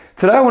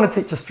Today I want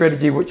to teach a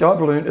strategy which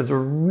I've learned is a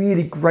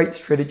really great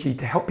strategy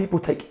to help people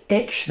take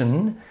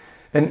action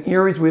in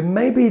areas where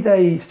maybe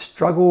they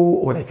struggle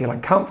or they feel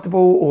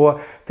uncomfortable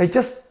or they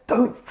just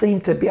don't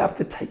seem to be able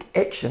to take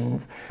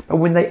actions. But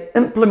when they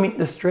implement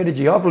the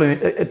strategy, I've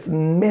learned it's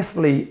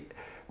massively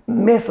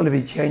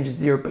changes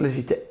their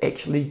ability to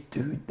actually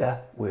do the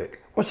work.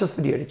 Watch this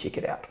video to check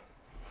it out.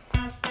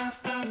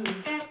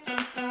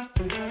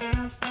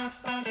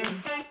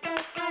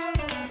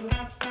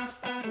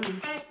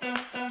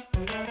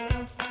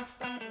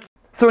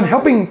 So in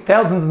helping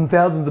thousands and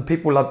thousands of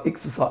people love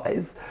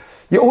exercise,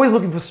 you're always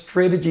looking for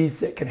strategies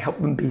that can help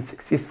them be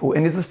successful.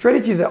 And there's a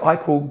strategy that I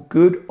call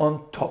good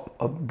on top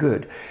of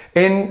good.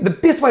 And the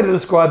best way to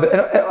describe it, and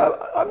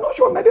I'm not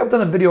sure, maybe I've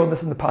done a video on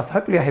this in the past,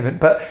 hopefully I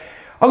haven't, but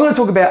I'm going to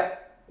talk about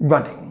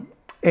running.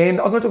 And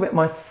I'm going to talk about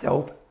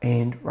myself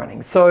and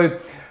running. So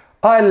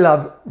I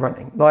love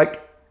running.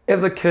 Like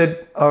as a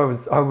kid, I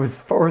was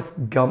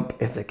Forrest Gump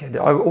as a kid.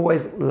 I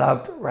always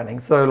loved running.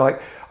 So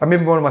like I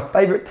remember one of my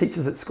favorite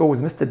teachers at school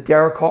was Mr.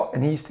 Darracott,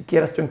 and he used to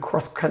get us doing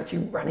cross country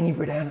running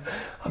every day. And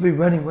I'd be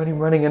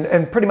running.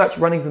 And pretty much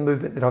running's a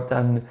movement that I've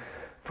done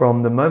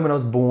from the moment I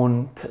was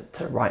born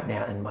to right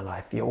now in my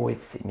life. You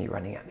always see me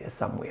running out there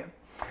somewhere.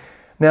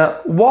 Now,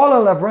 while I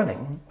love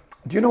running,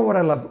 do you know what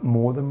I love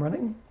more than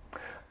running?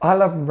 I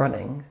love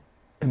running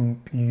in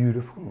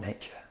beautiful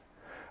nature.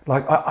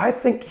 Like I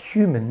think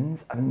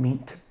humans are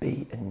meant to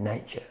be in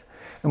nature.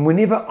 And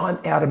whenever I'm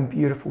out in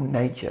beautiful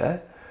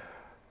nature,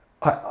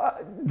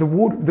 the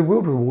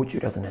world rewards you,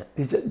 doesn't it?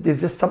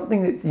 There's just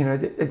something that, you know,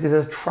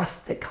 there's a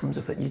trust that comes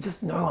with it. You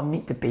just know I'm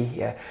meant to be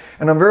here.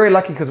 And I'm very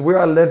lucky because where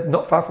I live,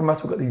 not far from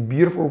us, we've got these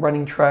beautiful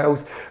running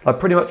trails.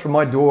 Like pretty much from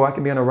my door, I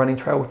can be on a running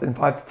trail within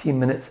 5 to 10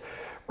 minutes,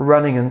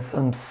 running in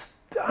some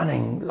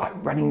stunning, like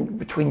running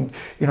between,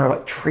 you know,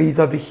 like trees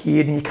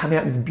overhead, and you come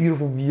out in these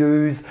beautiful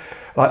views.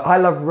 Like I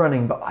love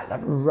running, but I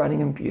love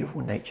running in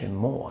beautiful nature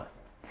more.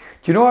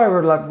 Do you know I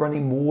would love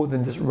running more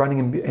than just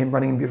running and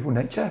running in beautiful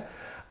nature?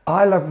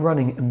 I love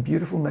running in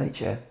beautiful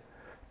nature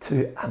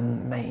to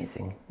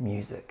amazing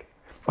music.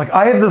 Like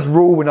I have this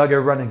rule when I go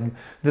running.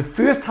 The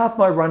first half of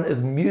my run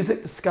is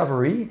music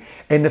discovery,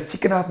 and the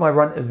second half of my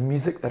run is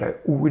music that I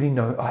already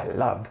know I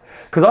love.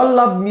 Because I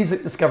love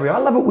music discovery. I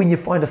love it when you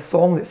find a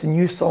song that's a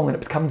new song and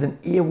it becomes an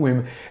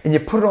earworm and you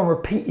put it on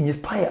repeat and you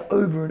just play it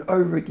over and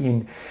over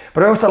again.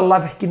 But I also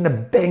love getting the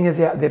bangers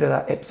out there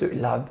that I absolutely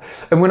love.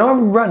 And when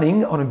I'm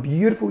running on a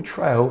beautiful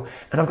trail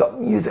and I've got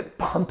music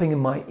pumping in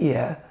my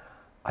ear,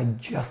 I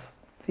just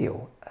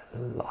feel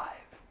alive.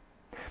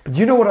 But do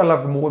you know what I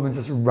love more than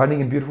just running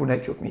in beautiful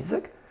nature with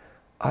music?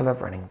 I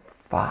love running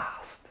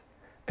fast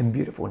in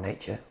beautiful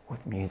nature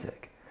with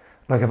music.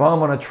 Like if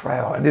I'm on a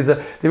trail and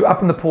they're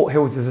up in the Port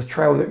Hills, there's this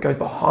trail that goes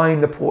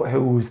behind the Port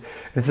Hills.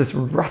 It's this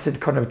rutted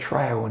kind of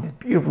trail and there's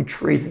beautiful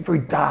trees. It's very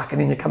dark, and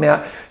then you come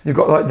out, you've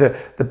got like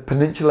the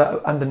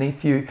peninsula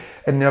underneath you,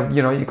 and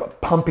you know you've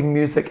got pumping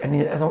music, and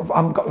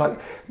I've got like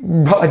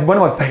one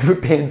of my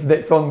favorite bands,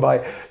 that song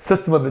by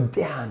System of a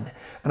Down.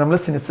 And I'm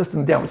listening to System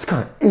of a Down, which is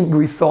kind of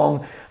angry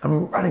song.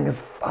 I'm running as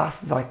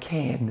fast as I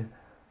can.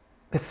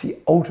 That's the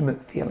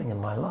ultimate feeling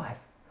in my life.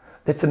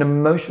 That's an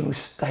emotional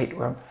state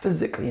where I'm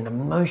physically and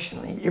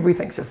emotionally,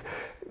 everything's just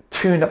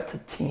turned up to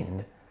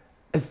 10.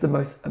 It's the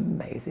most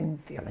amazing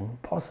feeling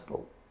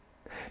possible.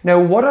 Now,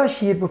 what I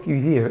shared with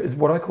you there is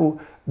what I call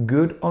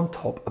good on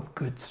top of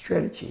good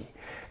strategy.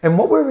 And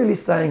what we're really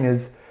saying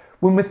is,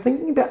 when we're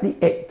thinking about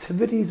the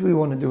activities we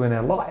want to do in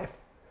our life,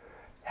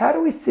 how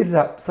do we set it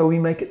up so we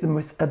make it the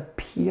most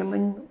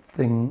appealing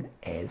thing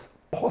as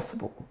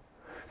possible?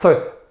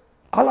 So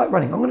I like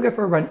running. I'm going to go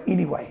for a run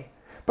anyway.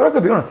 But I've got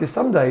to be honest, there's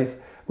some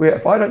days where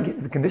if I don't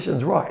get the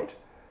conditions right,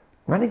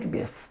 running can be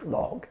a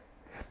slog.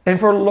 And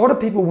for a lot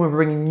of people, when we're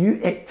bringing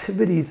new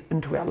activities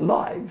into our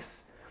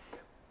lives,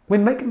 we're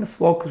making them a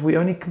slog because we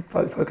only can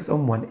focus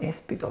on one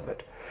aspect of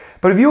it.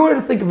 But if you were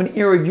to think of an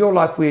area of your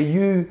life where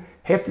you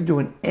have to do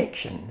an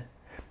action,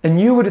 and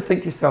you were to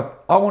think to yourself,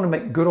 I want to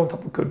make good on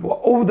top of good,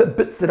 all the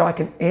bits that I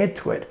can add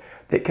to it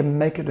that can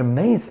make it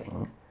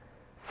amazing,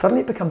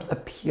 suddenly it becomes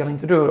appealing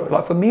to do it.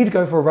 Like for me to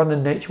go for a run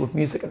in nature with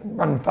music and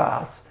run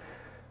fast,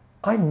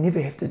 I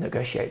never have to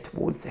negotiate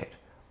towards that.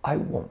 I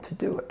want to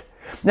do it.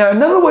 Now,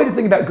 another way to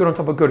think about good on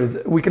top of good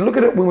is we can look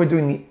at it when we're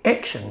doing the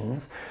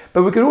actions,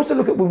 but we can also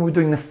look at when we're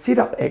doing the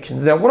setup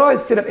actions. Now, what are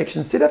setup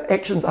actions? Setup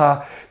actions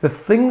are the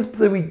things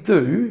that we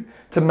do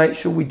to make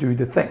sure we do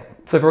the thing.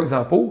 So for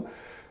example,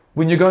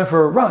 when you're going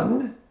for a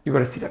run, you've got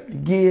to set up your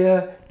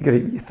gear, you've got to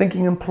get your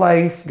thinking in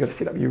place, you've got to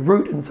set up your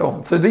route and so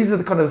on. So these are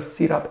the kind of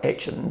setup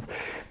actions.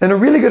 And a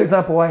really good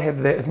example I have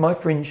there is my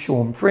friend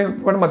Sean.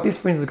 One of my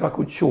best friends is a guy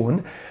called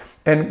Sean,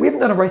 and we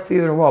haven't done a race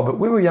together in a while, but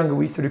when we were younger,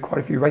 we used to do quite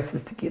a few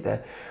races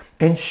together.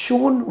 And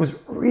Sean was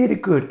really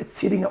good at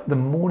setting up the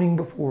morning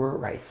before a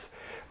race.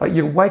 Like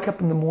you'd wake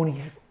up in the morning,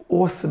 you have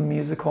awesome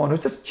music on, it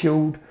was just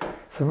chilled,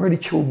 some really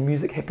chilled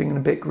music happening in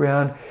the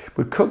background.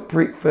 We'd cook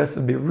breakfast,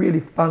 it'd be a really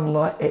fun,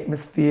 light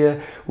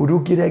atmosphere. We'd all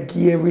get our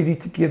gear ready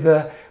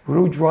together, we'd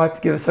all drive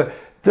together. So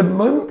the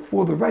moment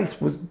before the race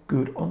was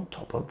good on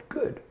top of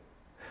good.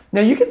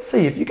 Now you can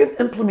see if you can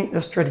implement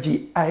the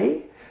strategy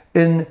A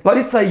in, like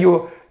let's say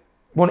you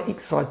want to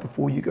exercise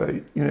before you go,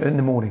 in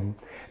the morning,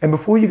 and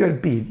before you go to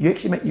bed, you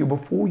actually make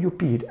before your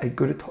bed a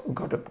good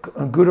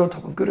on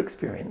top of good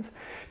experience.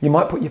 You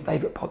might put your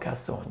favorite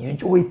podcasts on. You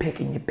enjoy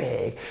packing your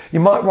bag. You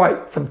might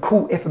write some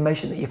cool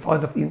affirmation that you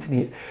find off the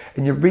internet,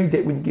 and you read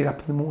that when you get up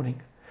in the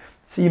morning.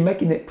 So you're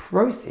making that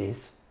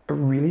process a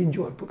really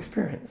enjoyable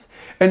experience.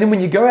 And then when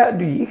you go out and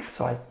do your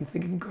exercise, you're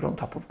thinking good on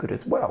top of good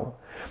as well.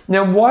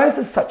 Now, why is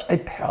this such a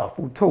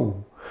powerful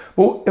tool?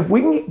 Well, if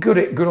we can get good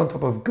at good on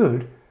top of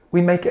good,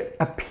 we make it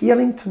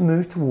appealing to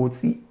move towards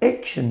the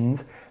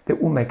actions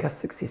that will make us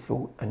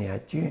successful in our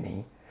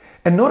journey.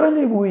 And not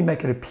only will we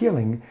make it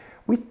appealing,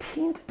 we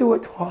tend to do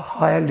it to a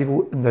higher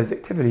level in those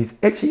activities.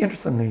 Actually,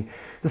 interestingly,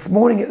 this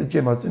morning at the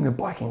gym, I was doing a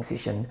biking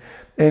session,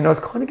 and I was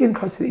kind of getting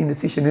close to the end of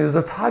the session. There was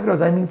a target I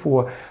was aiming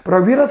for, but I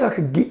realized I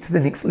could get to the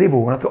next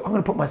level, and I thought, I'm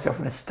going to put myself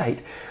in a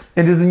state.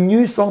 And there's a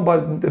new song by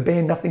the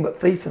band Nothing But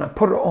Thieves, and I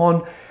put it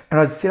on, and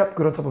I set up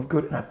good on top of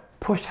good, and I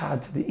pushed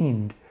hard to the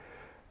end.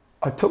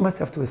 I took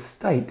myself to a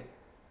state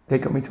that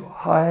got me to a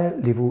higher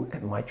level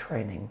in my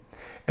training.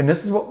 And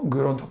this is what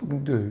good on top of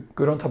can do.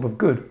 Good on top of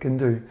good can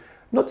do,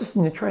 not just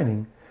in your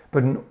training,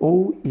 but in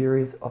all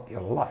areas of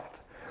your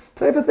life.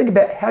 So have a think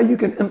about how you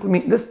can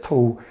implement this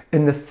tool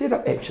in the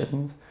setup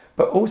actions,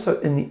 but also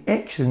in the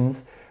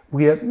actions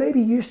where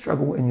maybe you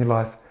struggle in your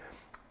life,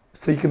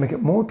 so you can make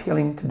it more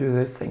appealing to do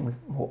those things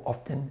more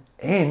often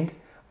and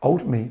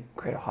ultimately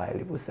create a higher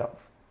level of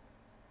self.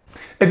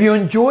 If you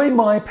enjoy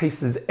my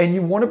pieces and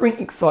you want to bring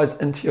exercise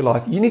into your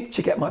life, you need to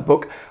check out my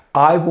book,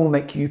 I Will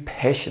Make You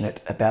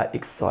Passionate About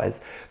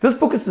Exercise. This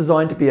book is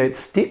designed to be a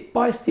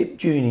step-by-step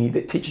journey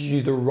that teaches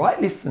you the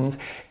right lessons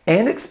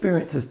and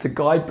experiences to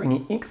guide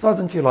bringing exercise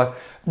into your life,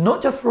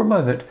 not just for a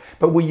moment,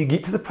 but where you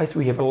get to the place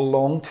where you have a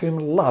long-term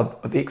love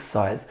of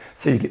exercise.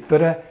 So you get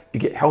fitter, you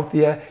get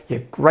healthier, you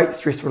have great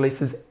stress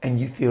releases, and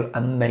you feel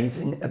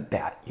amazing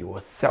about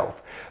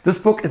yourself. This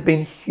book has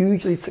been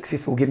hugely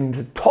successful, getting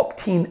into the top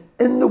 10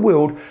 in the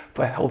world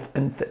for health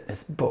and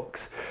fitness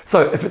books.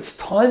 So if it's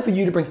time for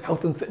you to bring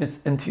health and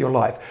fitness into your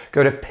life,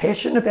 go to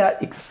Passion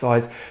About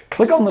Exercise,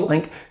 click on the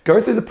link, go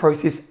through the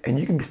process, and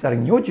you can be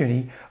starting your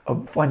journey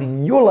of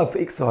finding your love for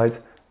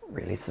exercise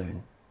really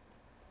soon.